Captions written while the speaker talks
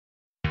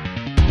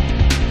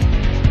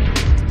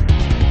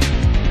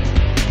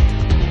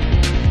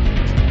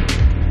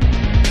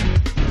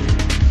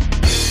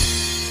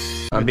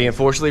I'm being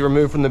forcibly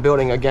removed from the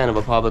building again of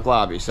a public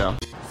lobby, so.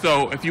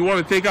 So if you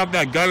want to take out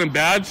that gun and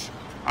badge,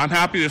 I'm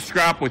happy to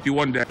scrap with you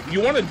one day.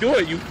 You want to do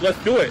it, let's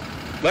do it.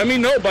 Let me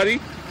know, buddy.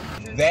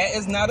 That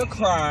is not a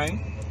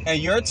crime,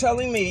 and you're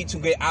telling me to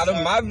get out of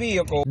my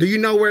vehicle. Do you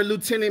know where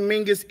Lieutenant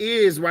Mingus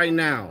is right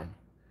now?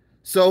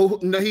 So,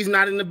 no, he's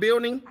not in the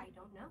building? I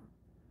don't know.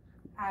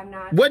 I'm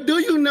not. What do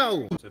you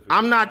know?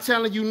 I'm not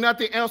telling you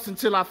nothing else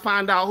until I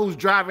find out who's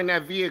driving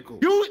that vehicle.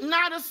 You're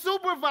not a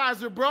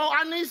supervisor, bro.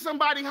 I need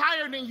somebody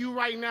higher than you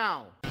right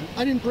now.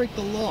 I didn't break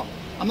the law.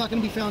 I'm not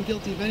going to be found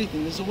guilty of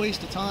anything. This is a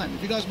waste of time.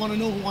 If you guys want to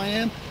know who I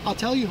am, I'll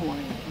tell you who I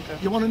am. Okay.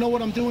 You want to know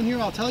what I'm doing here?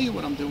 I'll tell you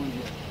what I'm doing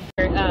here.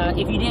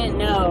 If you didn't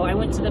know, I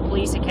went to the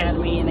police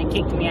academy and they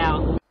kicked me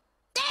out.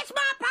 That's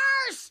my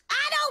purse!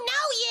 I don't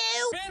know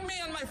you! Spit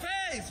me on my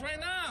face right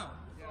now!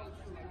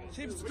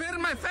 She spit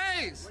in my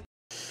face!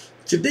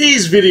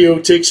 Today's video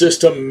takes us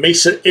to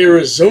Mesa,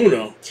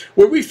 Arizona,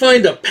 where we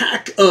find a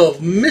pack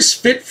of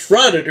misfit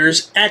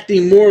frauditors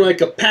acting more like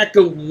a pack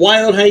of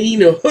wild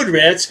hyena hood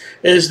rats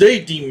as they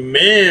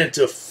demand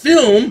to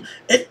film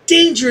a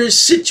dangerous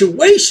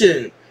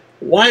situation.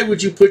 Why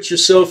would you put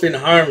yourself in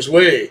harm's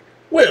way?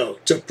 Well,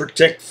 to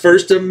protect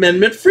First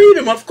Amendment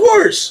freedom, of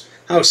course.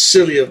 How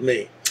silly of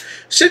me.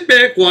 Sit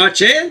back,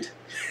 watch, and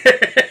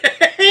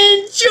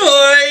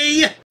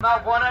enjoy! Come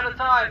out one at a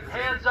time.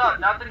 Hands up.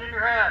 Nothing in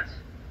your hands.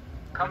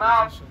 Come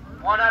out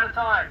one at a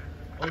time.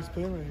 Oh, he's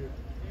playing right here.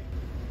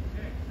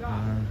 No.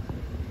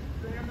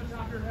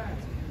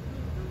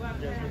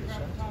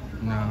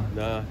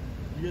 Nah.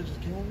 You guys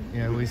just came over?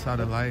 Yeah, we saw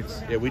the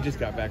lights. Yeah, we just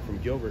got back from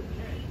Gilbert.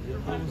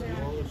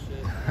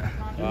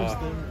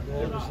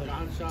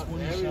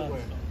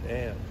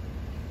 Damn.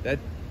 That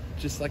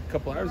just like a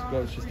couple hours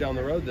ago, it's just down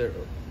the road there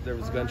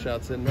was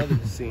gunshots in another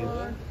scene.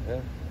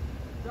 Yeah.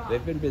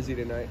 They've been busy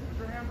tonight.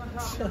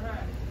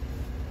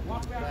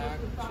 Walk back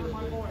to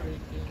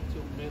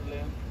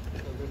Midland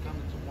because they're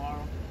coming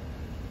tomorrow.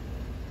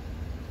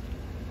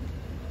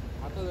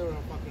 I thought they were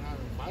fucking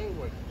having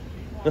fireworks.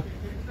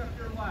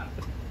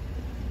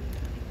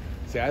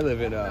 See, I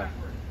live in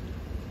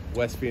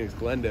West Phoenix,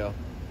 Glendale.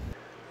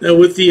 Now,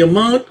 with the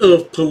amount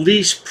of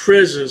police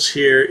presence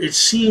here, it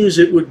seems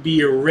it would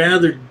be a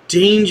rather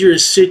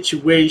dangerous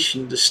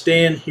situation to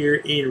stand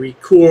here and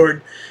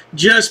record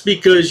just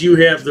because you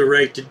have the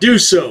right to do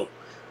so.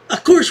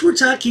 Of course, we're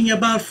talking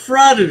about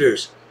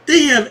frauditors.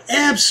 They have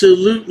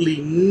absolutely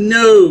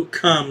no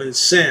common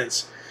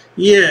sense.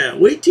 Yeah,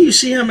 wait till you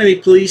see how many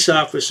police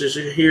officers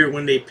are here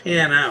when they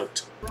pan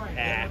out.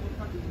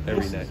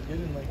 Every night.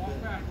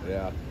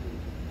 Yeah.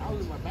 I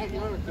was in my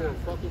backyard until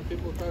fucking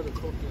people tried to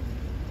fucking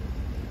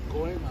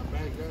go in my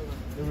backyard.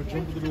 They were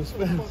jumping through this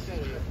fence.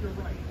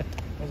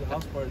 That was a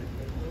house party.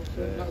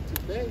 Not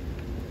today.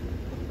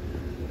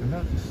 I'm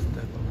about to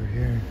step over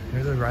here.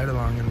 There's a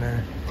ride-along in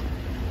there.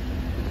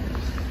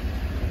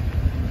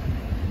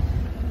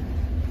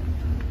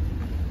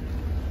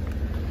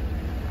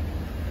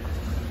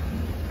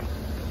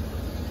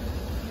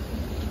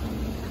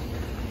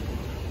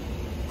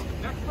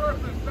 Next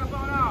person, step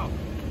on out.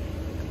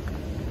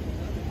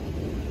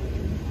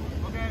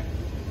 Okay.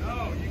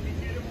 No, you can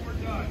get it more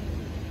done.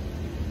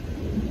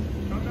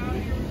 Come out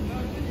of here with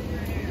nothing in your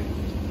hand.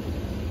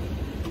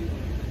 Keep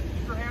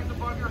your hands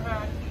above your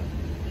head.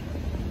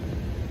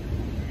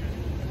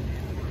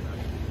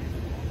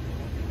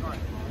 All right,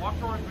 walk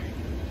towards me.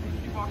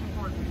 Keep walking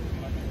towards me.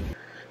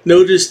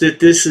 Notice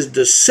that this is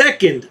the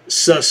second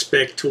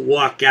suspect to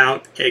walk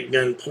out at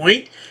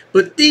gunpoint,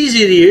 but these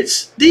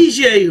idiots, these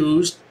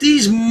yahoos,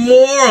 these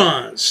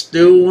morons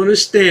still want to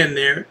stand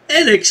there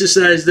and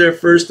exercise their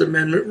First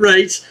Amendment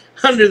rights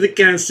under the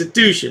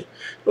Constitution.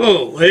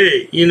 Oh,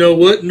 hey, you know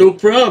what? No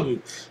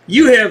problem.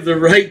 You have the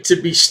right to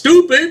be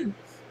stupid.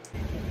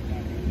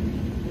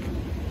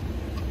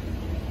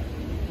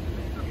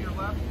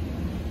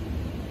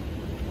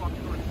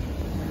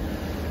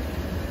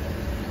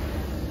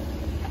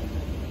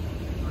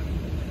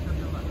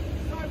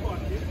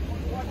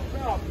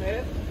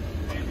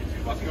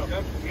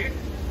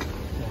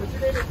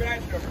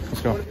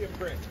 Let's go.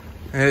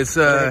 It's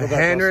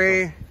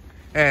Henry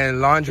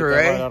and lingerie.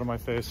 Get that light out of my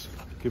face.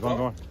 Keep on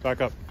going.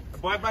 Back up.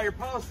 Abide by your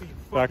policy.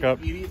 Back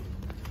up. Idiot.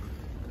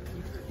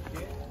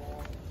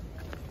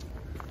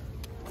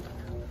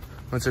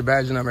 What's your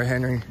badge number,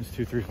 Henry? It's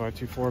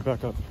 23524.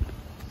 Back up.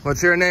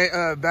 What's your name?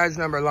 Badge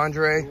number,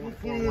 lingerie. What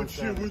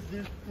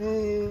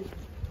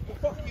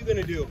the fuck are you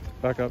gonna do?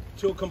 Back up.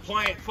 To a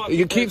compliant fucking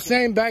You keep person.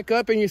 saying back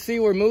up and you see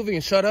we're moving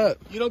and shut up.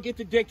 You don't get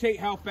to dictate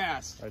how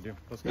fast. I do.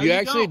 Let's go. You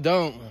actually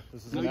don't.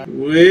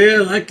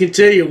 Well, I can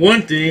tell you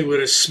one thing,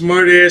 with a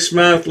smart-ass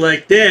mouth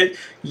like that,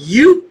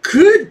 you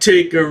could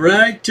take a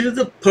ride to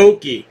the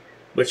pokey.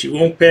 But you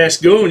won't pass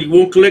go and you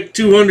won't collect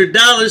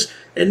 $200.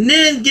 And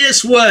then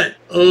guess what?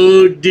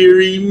 Oh,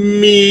 dearie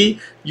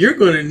me, you're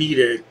going to need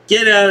a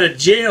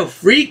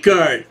get-out-of-jail-free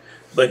card.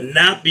 But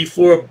not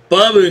before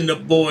Bubba and the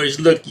boys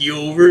look you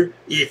over,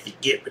 if you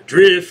get the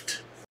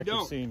drift.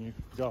 Seeing you.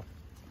 Go.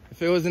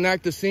 If it was an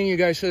active scene, you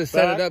guys should have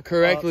set it up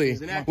correctly.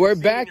 We're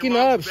backing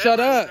up. Shut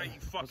up. You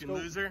fucking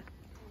loser.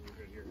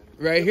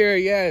 Right here,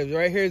 yeah,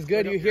 right here is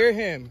good. You hear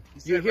him.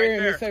 You hear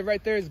him. There. He said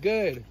right there is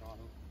good.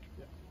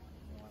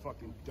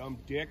 Fucking dumb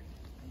dick.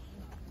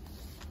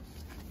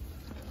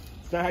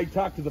 It's not how you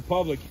talk to the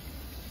public.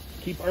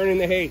 Keep earning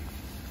the hate.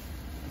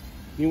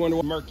 You wonder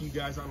what murk you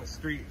guys on the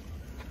street.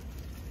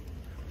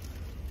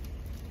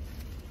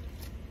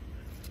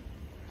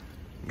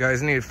 You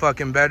guys need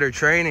fucking better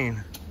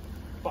training.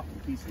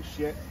 Fucking piece of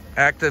shit.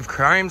 Active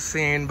crime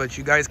scene, but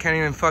you guys can't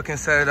even fucking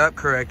set it up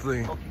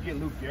correctly. Hope you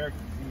get Luke Garrett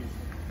disease.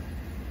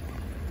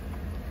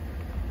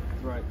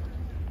 That's right.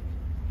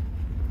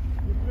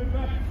 You good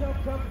about yourself,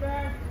 tough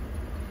guy?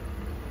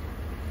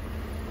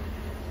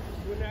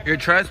 You're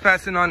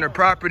trespassing on their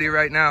property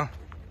right now.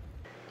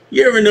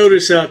 You ever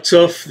notice how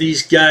tough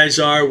these guys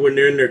are when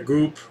they're in their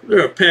group?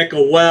 They're a pack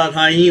of wild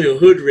hyena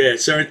hood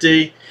rats, aren't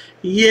they?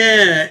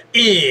 Yeah,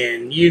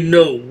 and you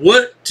know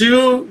what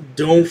too?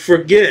 Don't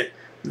forget,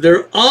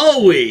 they're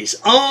always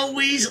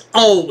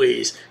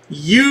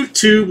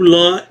YouTube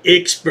law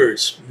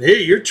experts.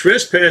 Hey, you're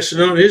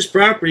trespassing on his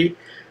property.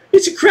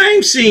 It's a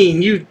crime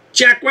scene, you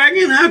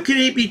jackwagon. How could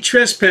he be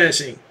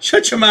trespassing?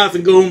 Shut your mouth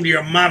and go home to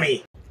your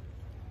mommy.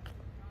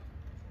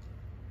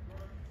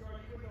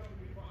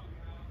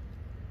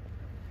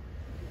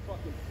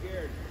 Fucking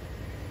scared.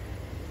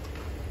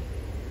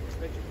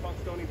 Bet your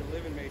punks don't even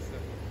live in Mesa.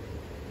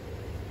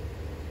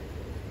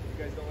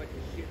 You guys don't like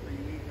the shit for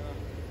you eat, huh?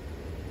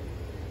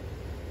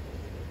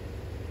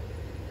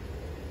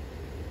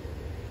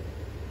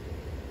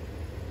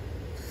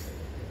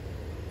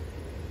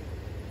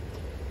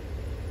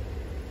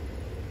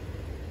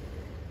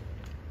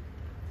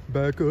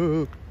 Back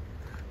up.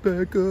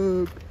 Back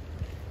up.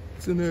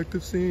 It's an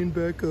active scene.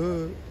 Back up.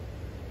 Bitch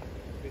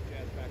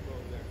ass back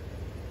over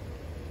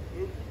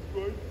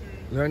there.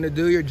 Learn to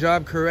do your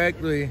job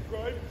correctly.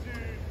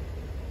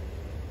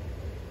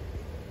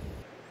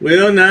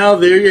 Well, now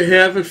there you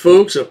have it,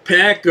 folks. A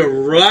pack of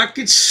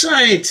rocket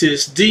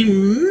scientists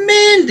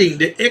demanding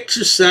to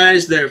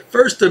exercise their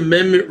First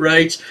Amendment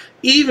rights,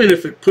 even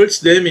if it puts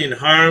them in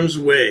harm's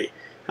way.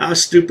 How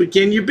stupid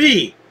can you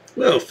be?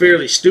 Well,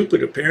 fairly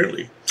stupid,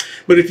 apparently.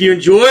 But if you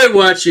enjoy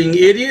watching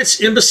idiots,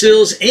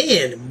 imbeciles,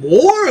 and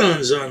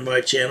morons on my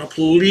channel,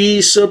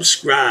 please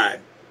subscribe.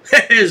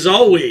 As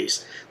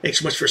always, thanks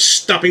so much for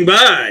stopping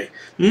by.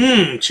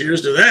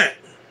 Cheers to that.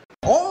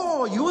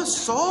 Oh, you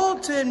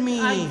assaulted me.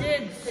 I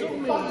did.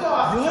 You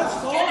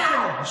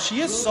assaulted me.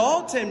 She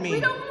assaulted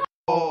me.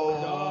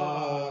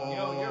 Oh.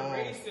 Yo,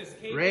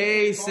 you're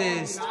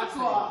Racist.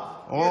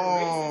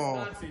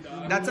 Oh,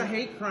 that's a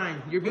hate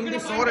crime. You're being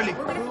disorderly.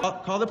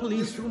 Call the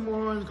police.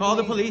 Call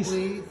the police.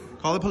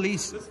 Call the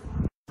police.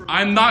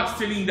 I'm not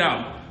sitting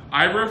down.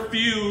 I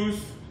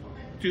refuse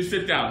to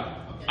sit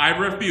down. I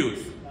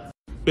refuse.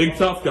 Big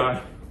tough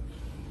guy.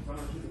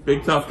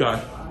 Big tough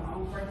guy.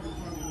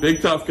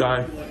 Big tough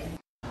guy.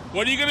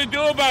 What are you gonna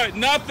do about it?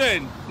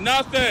 Nothing.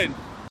 Nothing.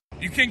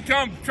 You can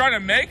come try to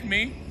make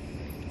me.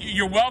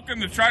 You're welcome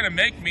to try to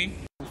make me.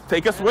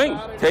 Take a swing.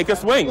 Take a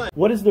swing.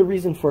 What is the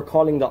reason for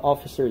calling the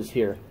officers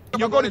here?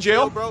 You'll go to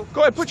jail, bro.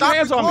 Go ahead, put your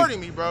hands on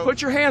me. Bro. Put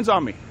your hands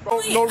on me.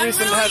 No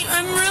reason to have.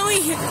 I'm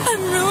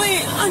really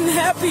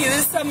unhappy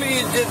that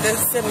somebody did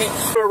this to me.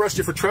 I'm going to arrest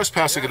you for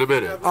trespassing in a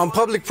minute. On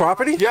public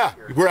property? Yeah.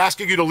 We're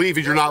asking you to leave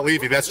and you're not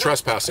leaving. That's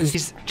trespassing.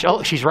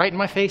 She's right in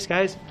my face,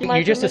 guys.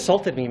 You just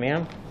assaulted me,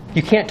 ma'am.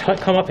 You can't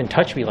come up and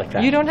touch me like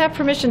that. You don't have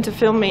permission to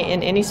film me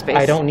in any space.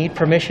 I don't need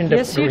permission to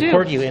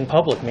record you in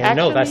public, ma'am.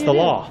 No, that's the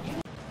law.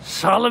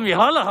 Salam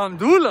yahala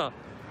hamdullah.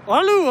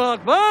 Allahu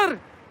Akbar.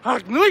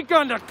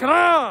 Haknuikan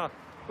akra.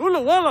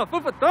 Ula wala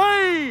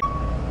fufatay.